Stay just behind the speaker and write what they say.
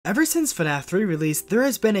Ever since FNAF 3 released, there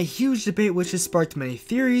has been a huge debate which has sparked many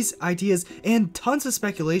theories, ideas, and tons of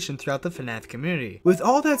speculation throughout the FNAF community. With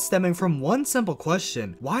all that stemming from one simple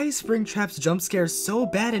question: why is Springtraps Jumpscare so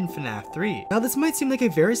bad in FNAF 3? Now this might seem like a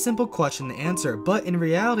very simple question to answer, but in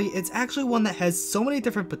reality it's actually one that has so many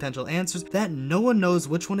different potential answers that no one knows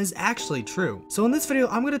which one is actually true. So in this video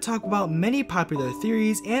I'm going to talk about many popular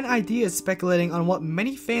theories and ideas speculating on what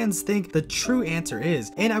many fans think the true answer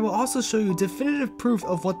is, and I will also show you definitive proof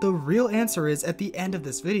of what the real answer is at the end of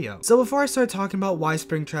this video. So before I start talking about why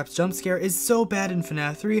Springtraps Jumpscare is so bad in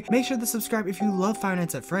FNAF 3, make sure to subscribe if you love Five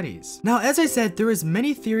Nights at Freddy's. Now as I said, there is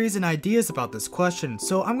many theories and ideas about this question,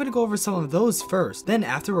 so I'm going to go over some of those first. Then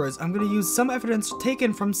afterwards, I'm going to use some evidence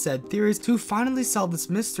taken from said theories to finally solve this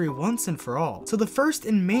mystery once and for all. So the first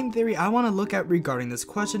and main theory I want to look at regarding this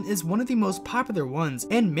question is one of the most popular ones,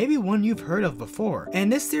 and maybe one you've heard of before. And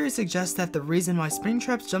this theory suggests that the reason why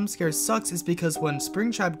Springtraps Jumpscare sucks is because when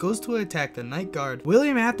Springtrap goes to attack the night guard,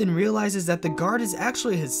 William Afton realizes that the guard is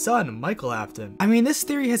actually his son, Michael Afton. I mean, this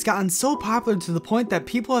theory has gotten so popular to the point that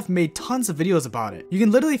people have made tons of videos about it. You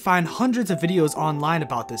can literally find hundreds of videos online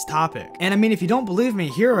about this topic. And I mean, if you don't believe me,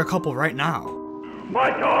 here are a couple right now.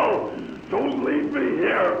 Michael, don't leave me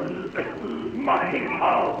here. Michael,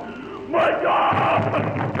 help me.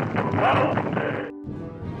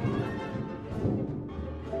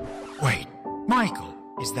 Wait, Michael,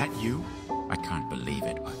 is that you? I can't believe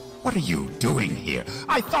it. What are you doing here?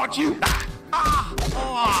 I thought you...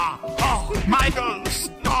 Michael,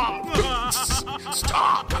 stop!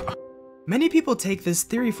 Stop! Many people take this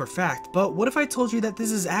theory for fact, but what if I told you that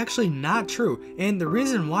this is actually not true, and the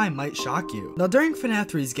reason why might shock you. Now during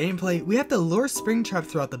FNAF 3's gameplay, we have to lure Springtrap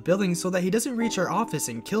throughout the building so that he doesn't reach our office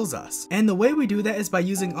and kills us. And the way we do that is by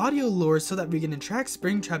using audio lures so that we can attract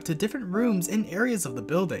Springtrap to different rooms and areas of the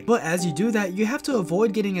building. But as you do that, you have to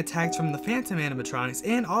avoid getting attacked from the phantom animatronics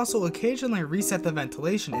and also occasionally reset the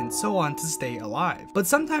ventilation and so on to stay alive. But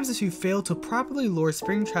sometimes if you fail to properly lure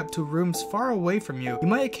Springtrap to rooms far away from you, you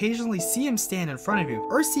might occasionally see him stand in front of you,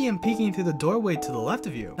 or see him peeking through the doorway to the left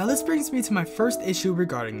of you. Now this brings me to my first issue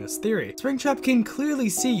regarding this theory. Springtrap can clearly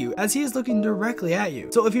see you as he is looking directly at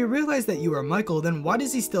you. So if you realize that you are Michael, then why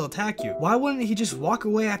does he still attack you? Why wouldn't he just walk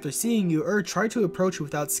away after seeing you or try to approach you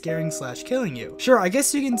without scaring/killing you? Sure, I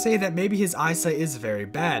guess you can say that maybe his eyesight is very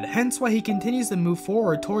bad, hence why he continues to move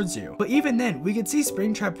forward towards you. But even then, we could see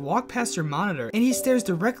Springtrap walk past your monitor and he stares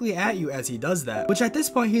directly at you as he does that, which at this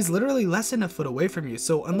point he's literally less than a foot away from you,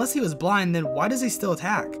 so unless he was blind, then why does he still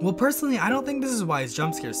attack? Well, personally, I don't think this is why his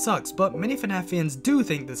jump scare sucks, but many FNAF fans do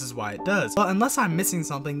think this is why it does. But unless I'm missing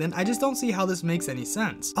something, then I just don't see how this makes any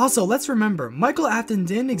sense. Also, let's remember, Michael Afton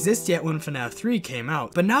didn't exist yet when FNAF 3 came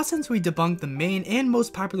out, but now since we debunked the main and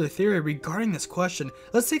most popular theory regarding this question,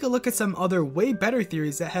 let's take a look at some other way better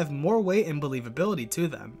theories that have more weight and believability to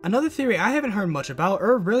them. Another theory I haven't heard much about,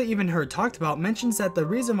 or really even heard talked about, mentions that the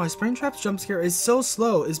reason why Springtrap's jump scare is so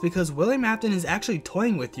slow is because William Afton is actually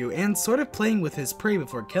toying with you and sort of playing with his prey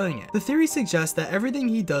before killing it. The theory suggests that everything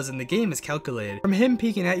he does in the game is calculated, from him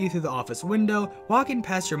peeking at you through the office window, walking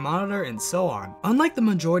past your monitor, and so on. Unlike the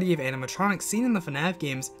majority of animatronics seen in the FNAF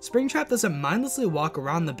games, Springtrap doesn't mindlessly walk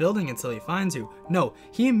around the building until he finds you. No,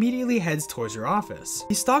 he immediately heads towards your office.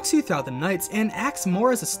 He stalks you throughout the nights and acts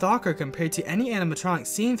more as a stalker compared to any animatronic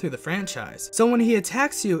seen through the franchise. So when he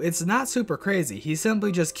attacks you, it's not super crazy, he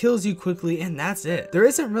simply just kills you quickly and that's it. There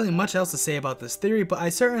isn't really much else to say about this theory, but I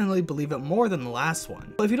certainly believe it more than the last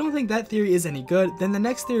one. But if you don't think that theory is any good, then the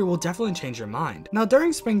next theory will definitely change your mind. Now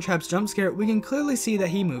during Springtrap's jump scare, we can clearly see that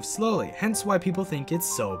he moves slowly, hence why people think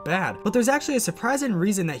it's so bad. But there's actually a surprising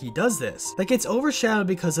reason that he does this, that gets overshadowed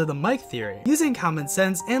because of the mic theory. Using common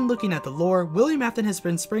sense and looking at the lore, William Afton has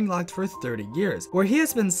been spring locked for 30 years, where he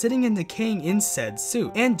has been sitting and decaying in said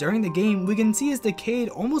suit, and during the game we can see his decayed,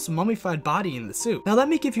 almost mummified body in the suit. Now let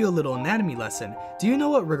me give you a little anatomy lesson. Do you know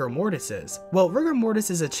what rigor mortis is? Well, rigor mortis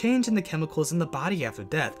is a change in the chemicals in the body after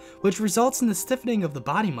death, which results in the stiffening of the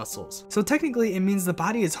body muscles. So technically it means the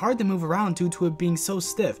body is hard to move around due to it being so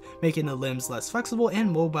stiff, making the limbs less flexible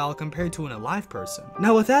and mobile compared to an alive person.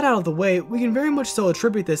 Now with that out of the way, we can very much so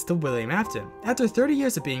attribute this to William Afton. After 30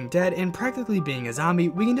 years of being dead and practically being a zombie,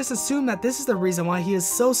 we can just assume that this is the reason why he is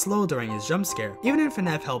so slow during his jump scare. Even in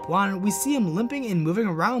FNAF Help Wanted, we see him limping and moving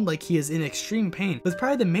around like he is in extreme pain, with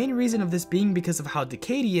probably the main reason of this being because of how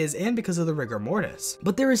decayed he is and because of the rigor mortis.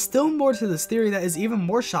 But there is still more to this theory that is even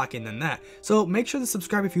more shocking than that, so make sure to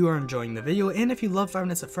subscribe if you are enjoying the video and if you love Five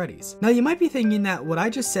Nights at Freddy's. Now you might be thinking that what I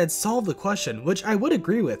just said solved the question, which I would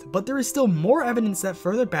agree with, but there is still more evidence that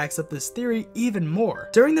further backs up this theory even more.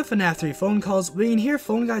 During the FNAF 3 phone calls, we can hear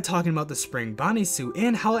Phone Guy talking about the Spring Bonnie suit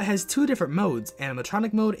and how it has two different modes,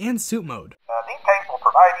 animatronic mode and suit mode. These tanks will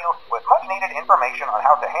provide you with much needed information on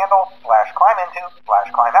how to handle / climb into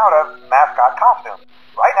 / climb out of mascot costumes.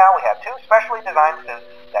 Right now we have 2 specially designed suits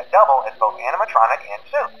that double as both animatronic and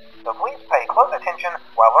suit. So please pay close attention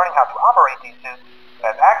while learning how to operate these suits,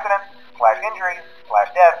 as accidents / injuries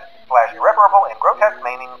 / deaths / irreparable and grotesque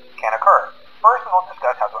maimings can occur. First, we will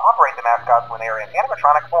discuss how to operate the mascots when they are in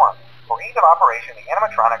animatronic form. For ease of operation, the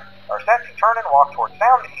animatronics are set to turn and walk towards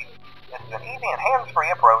sound cues. This is an easy and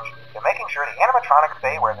hands-free approach to making sure the animatronics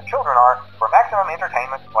stay where the children are for maximum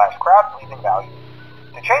entertainment / crowd-pleasing value.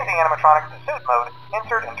 To change the animatronics to suit mode,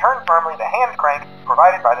 insert and turn firmly the hand crank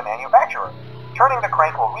provided by the manufacturer. Turning the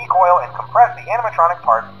crank will recoil and compress the animatronic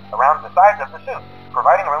parts around the sides of the suit,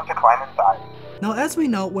 providing room to climb inside. Now, as we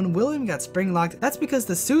know, when William got spring-locked, that's because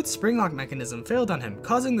the suit's spring-lock mechanism failed on him,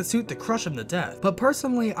 causing the suit to crush him to death. But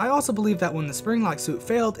personally, I also believe that when the spring-lock suit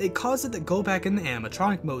failed, it caused it to go back in the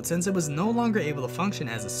animatronic mode since it was no longer able to function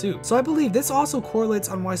as a suit. So I believe this also correlates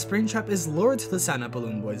on why Springtrap is lured to the sound of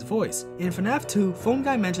Balloon Boy's voice. In FNAF 2, Phone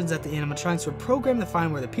Guy mentions that the animatronics were programmed to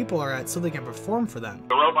find where the people are at so they can perform for them.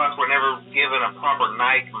 The robots were never given a proper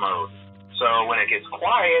night mode, so when it gets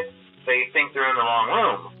quiet, they think they're in the wrong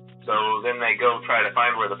room. So then they go try to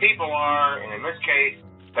find where the people are, and in this case,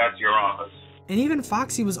 that's your office. And even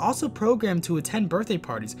Foxy was also programmed to attend birthday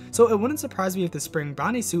parties, so it wouldn't surprise me if the Spring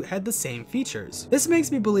Bonnie suit had the same features. This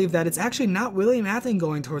makes me believe that it's actually not William Afton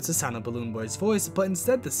going towards the sound of Balloon Boy's voice, but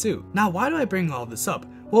instead the suit. Now, why do I bring all this up?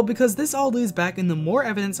 Well, because this all leads back into more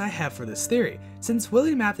evidence I have for this theory. Since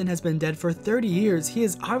William Afton has been dead for 30 years, he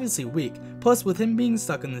is obviously weak. Plus, with him being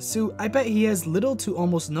stuck in the suit, I bet he has little to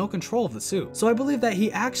almost no control of the suit. So I believe that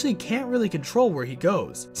he actually can't really control where he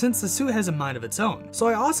goes, since the suit has a mind of its own. So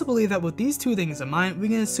I also believe that with these 2 things in mind, we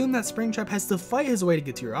can assume that Springtrap has to fight his way to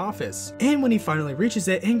get to your office. And when he finally reaches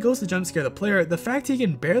it and goes to jump scare the player, the fact he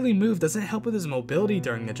can barely move doesn't help with his mobility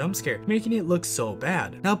during the jump scare, making it look so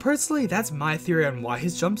bad. Now personally, that's my theory on why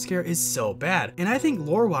his jump scare is so bad, and I think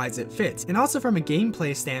lore-wise it fits, and also from a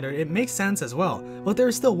gameplay standard it makes sense as well. But there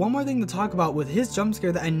is still one more thing to talk about with his jump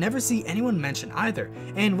scare that I never see anyone mention either,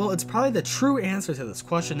 and well, it's probably the true answer to this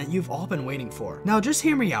question that you've all been waiting for. Now just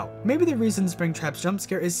hear me out. Maybe the reason Springtrap's jump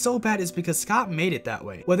scare is so bad is because Scott made it that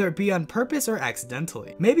way, whether it be on purpose or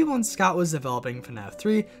accidentally. Maybe when Scott was developing FNAF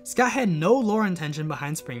 3, Scott had no lore intention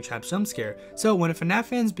behind Springtrap's jump scare, so when FNAF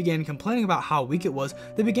fans began complaining about how weak it was,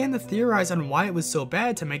 they began to theorize on why it was so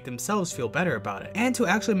bad to make themselves feel better about it, and to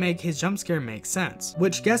actually make his jump scare make sense.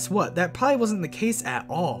 Which guess what, that probably wasn't the case at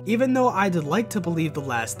all. Even though I'd like to believe the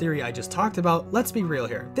last theory I just talked about, let's be real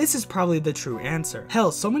here. This is probably the true answer.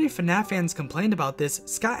 Hell, so many FNAF fans complained about this,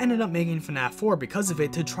 Scott ended up making FNAF 4 because of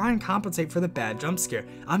it to try and compensate for the bad jump scare.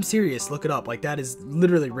 I'm serious, look it up, like that is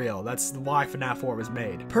literally real. That's why FNAF 4 was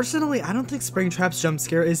made. Personally, I don't think Springtrap's jump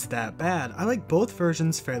scare is that bad. I like both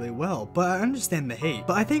versions fairly well, but I understand the hate.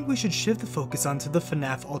 But I think we should shift the focus onto the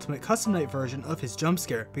FNAF Ultimate Custom Night version of his jump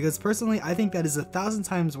scare, because personally I think that is 1,000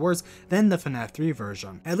 times worse than the FNAF 3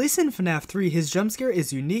 version. At least in FNAF 3, his jump scare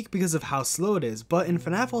is unique because of how slow it is, but in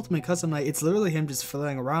FNAF Ultimate Custom Night, it's literally him just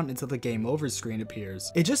flailing around until the game over screen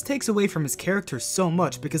appears. It just takes away from his character so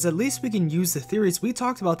much, because at least we can use the theories we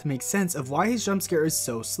talked about to make sense of why his jump scare is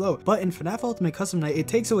so slow, but in FNAF Ultimate Custom Night, it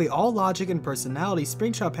takes away all logic and personality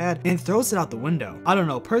Springtrap had and throws it out the window. I don't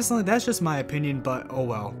know, personally that's just my opinion, but oh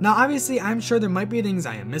well. Now obviously I'm sure there might be things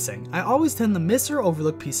I am missing. I always tend to miss or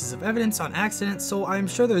overlook pieces of evidence on accident, so I'm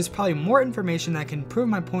sure there's probably more information that can prove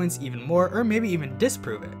my points even more, or maybe even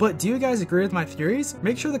disprove it. But do you guys agree with my theories?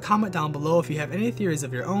 Make sure to comment down below if you have any theories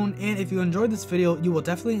of your own, and if you enjoyed this video, you will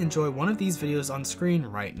definitely enjoy one of these videos on screen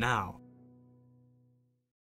right now.